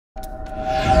Look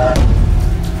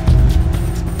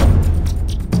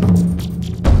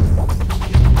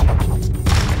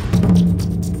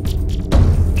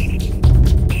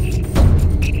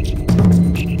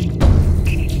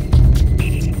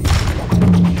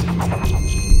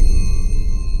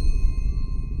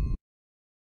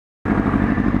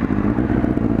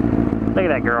at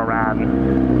that girl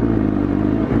riding.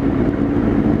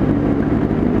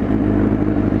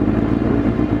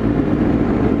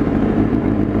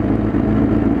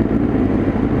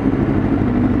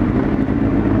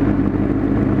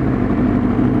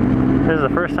 This is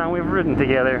the first time we've ridden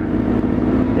together.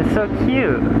 It's so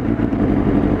cute.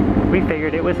 We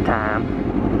figured it was time.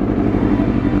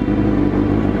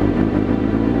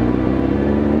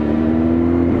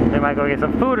 We might go get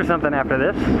some food or something after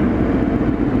this.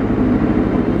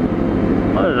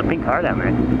 Oh, there's a pink car down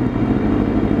there.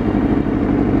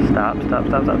 Stop, stop,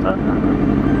 stop, stop, stop.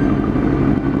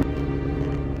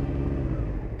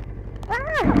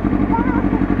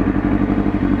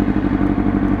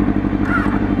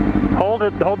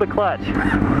 Hold the clutch.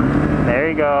 There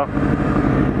you go.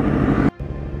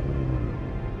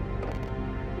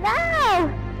 No!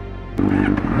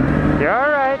 You're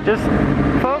alright, just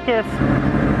focus.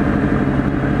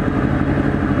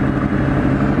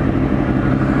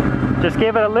 Just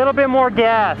give it a little bit more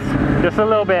gas. Just a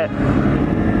little bit.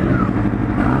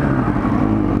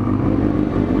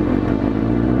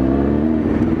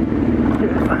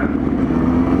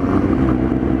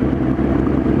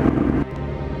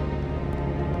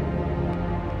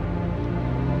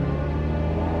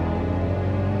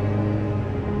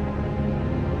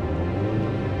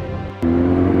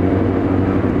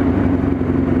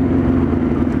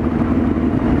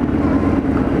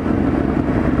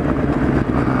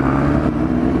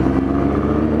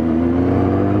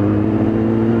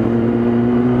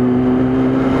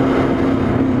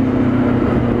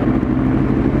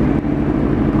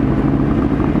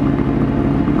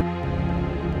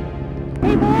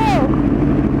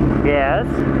 Yes?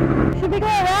 Should we go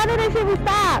around it or should we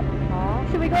stop?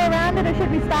 Should we go around it or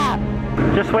should we stop?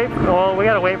 Just wait. Well, we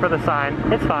gotta wait for the sign.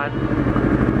 It's fine.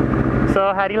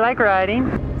 So, how do you like riding?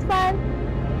 It's fun.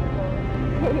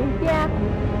 Yeah.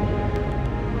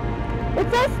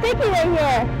 It's so sticky right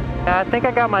here. Yeah, I think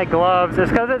I got my gloves.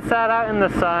 It's because it sat out in the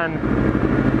sun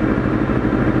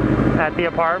at the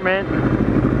apartment.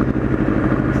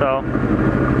 So.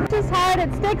 It's just hard.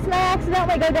 It sticks and I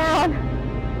accidentally go down.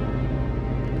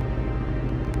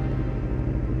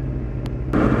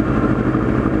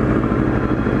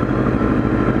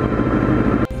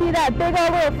 See that big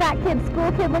old little fat kid,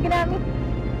 school kid looking at me?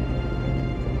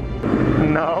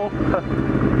 No.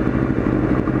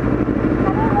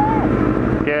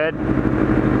 Good.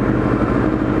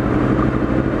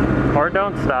 Or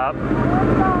don't stop.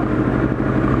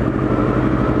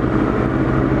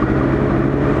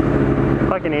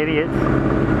 Fucking idiots.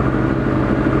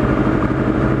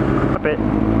 Up it.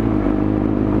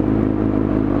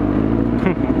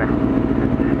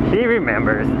 She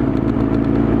remembers.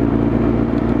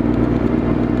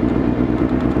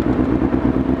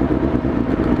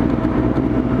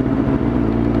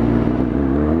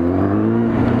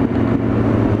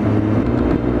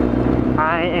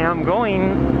 I am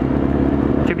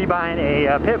going to be buying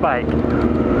a pit bike.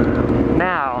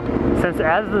 Now, since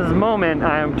as this moment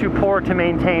I am too poor to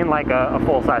maintain like a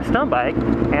full-size stunt bike,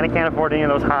 and I can't afford any of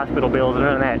those hospital bills or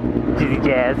none of that cheesy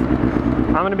jazz,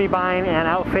 I'm going to be buying and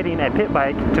outfitting a pit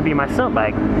bike to be my stunt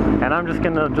bike. And I'm going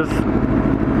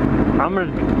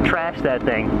to trash that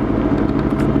thing.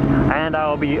 And I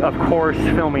will be, of course,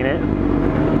 filming it.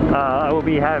 I will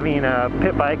be having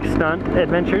pit bike stunt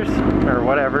adventures, or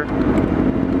whatever.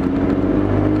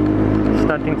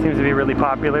 Stunting seems to be really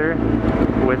popular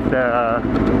with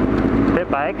pit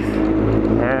bikes,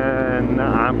 and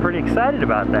I'm pretty excited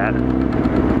about that.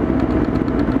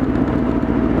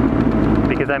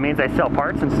 Because that means I sell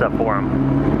parts and stuff for them.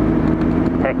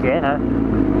 Heck yeah.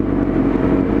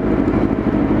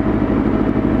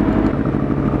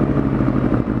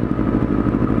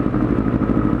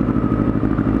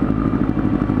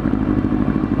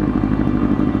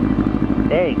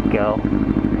 There you go.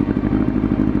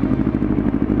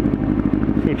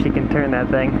 See if she can turn that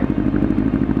thing.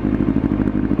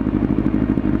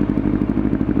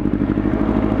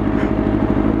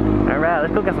 Alright,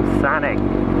 let's go get some Sonic.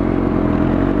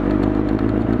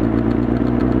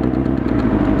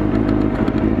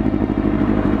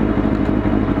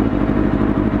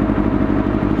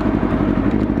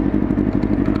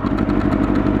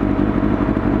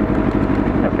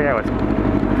 I forgot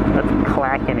what's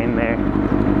clacking in there.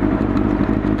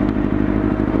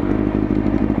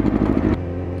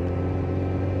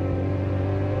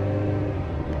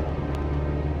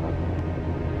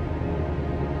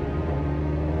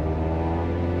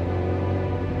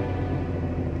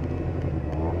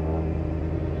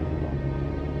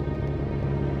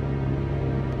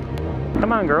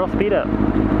 on, girl, speed up.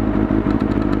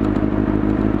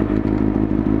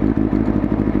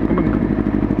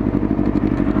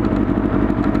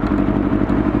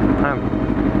 I'm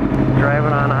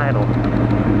driving on idle.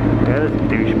 Look at this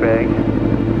douchebag.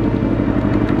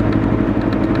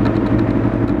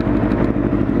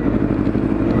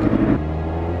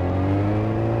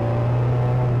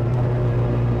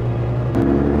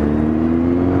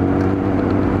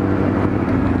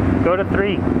 Go to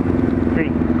 3.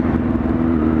 3.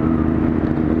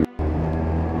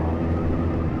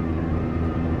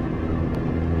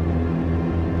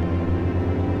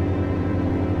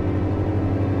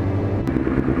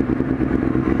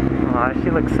 Aw, she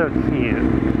looks so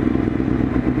cute.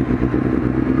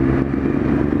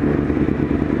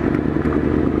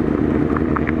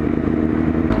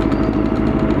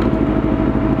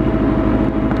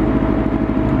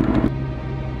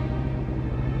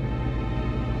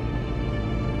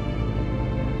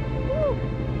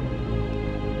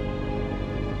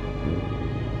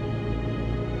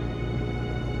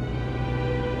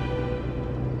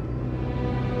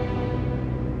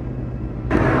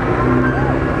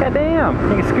 God damn,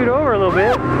 you can scoot over a little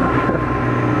bit.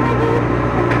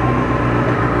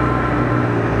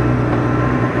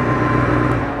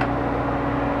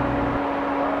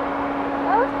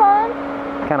 That was fun.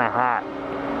 Kinda hot.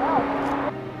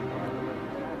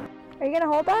 Are you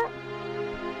gonna hold that?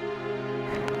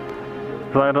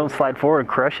 So I don't slide forward and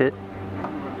crush it.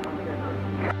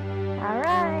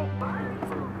 Alright.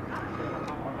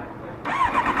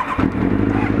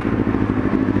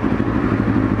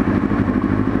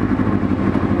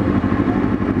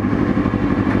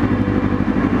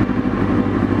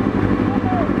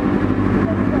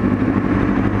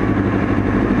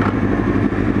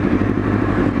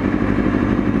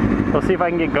 We'll see if I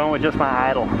can get going with just my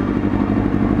idle.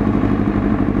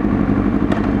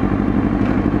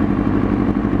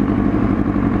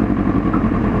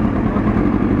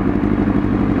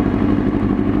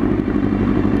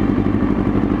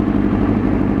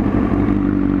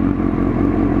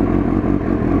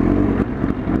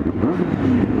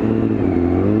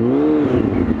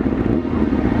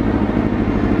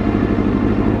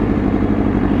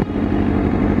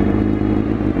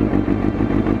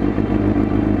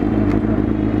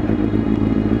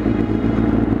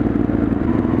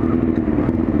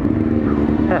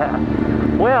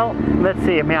 Well, let's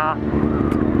see, meow.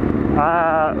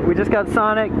 We just got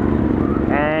Sonic,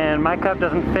 and my cup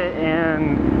doesn't fit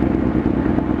in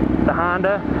the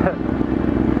Honda,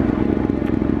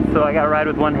 so I gotta ride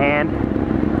with one hand.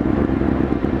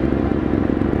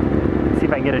 Let's see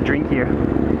if I can get a drink here.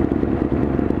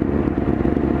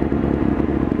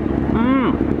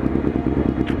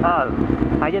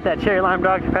 I get that cherry lime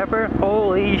Dr. Pepper.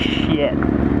 Holy shit.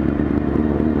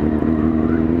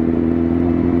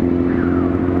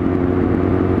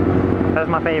 That's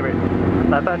my favorite.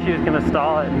 I thought she was gonna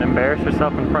stall it and embarrass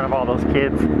herself in front of all those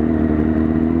kids,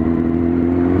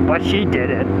 but she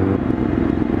didn't.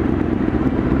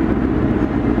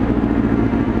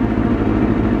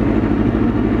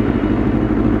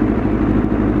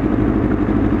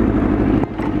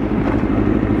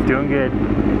 It's doing good.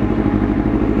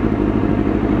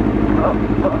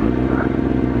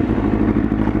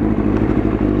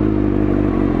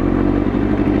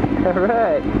 All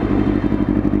right.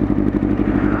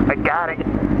 I got it.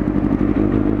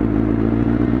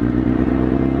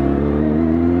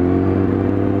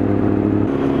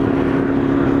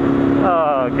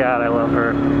 Oh God, I love her.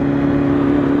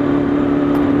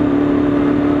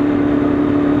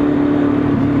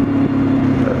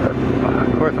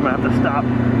 Of course I'm gonna have to stop.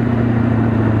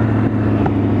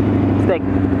 Steak.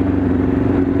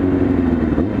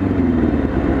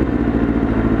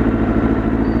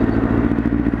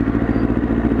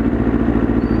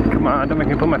 Come on, don't make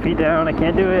me put my feet down. I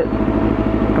can't do it.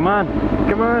 Come on,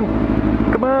 come on,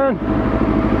 come on.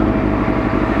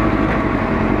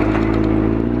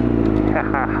 Ha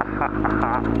ha ha ha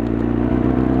ha.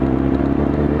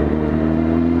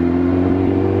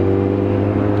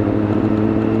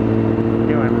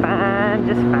 Doing fine,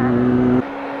 just fine.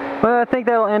 Well, I think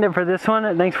that'll end it for this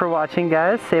one. Thanks for watching,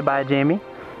 guys. Say bye, Jamie.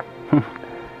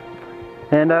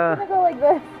 And I'm gonna go like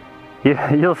this.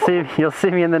 you'll see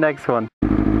me in the next one.